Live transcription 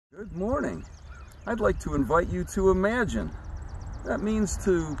Good morning. I'd like to invite you to imagine. That means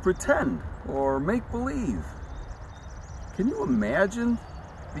to pretend or make believe. Can you imagine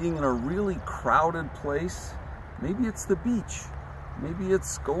being in a really crowded place? Maybe it's the beach. Maybe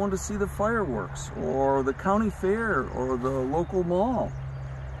it's going to see the fireworks or the county fair or the local mall.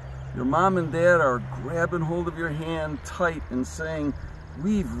 Your mom and dad are grabbing hold of your hand tight and saying,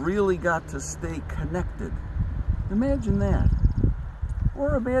 "We've really got to stay connected." Imagine that.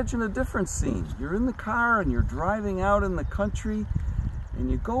 Or imagine a different scene. You're in the car and you're driving out in the country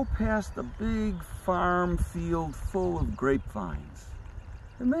and you go past a big farm field full of grapevines.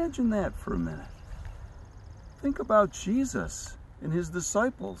 Imagine that for a minute. Think about Jesus and his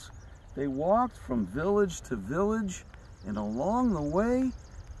disciples. They walked from village to village, and along the way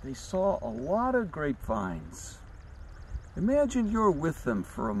they saw a lot of grapevines. Imagine you're with them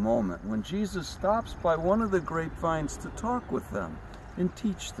for a moment when Jesus stops by one of the grapevines to talk with them and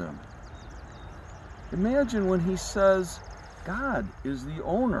teach them. Imagine when he says, God is the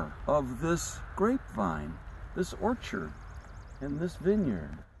owner of this grapevine, this orchard, and this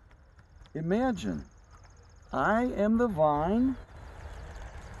vineyard. Imagine, I am the vine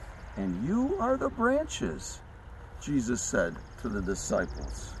and you are the branches, Jesus said to the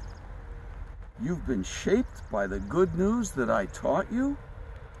disciples. You've been shaped by the good news that I taught you.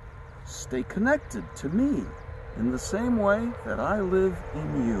 Stay connected to me in the same way that I live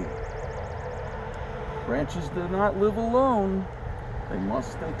in you. Branches do not live alone. They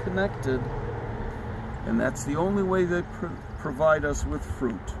must stay connected. And that's the only way they provide us with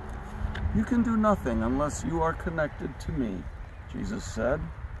fruit. You can do nothing unless you are connected to me, Jesus said.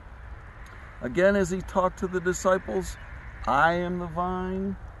 Again, as he talked to the disciples, I am the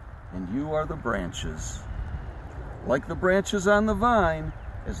vine and you are the branches. Like the branches on the vine,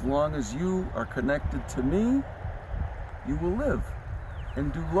 as long as you are connected to me, you will live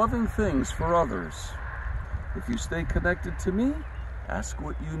and do loving things for others. If you stay connected to me, ask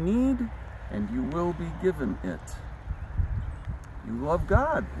what you need and you will be given it. You love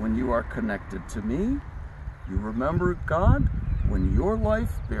God when you are connected to me. You remember God when your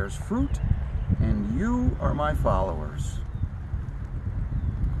life bears fruit and you are my followers.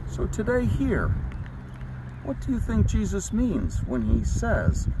 So today here, what do you think Jesus means when he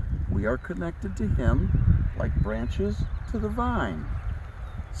says we are connected to him like branches to the vine?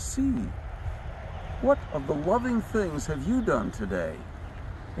 See, what of the loving things have you done today?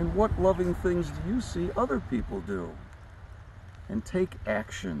 And what loving things do you see other people do? And take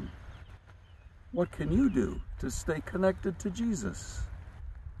action. What can you do to stay connected to Jesus?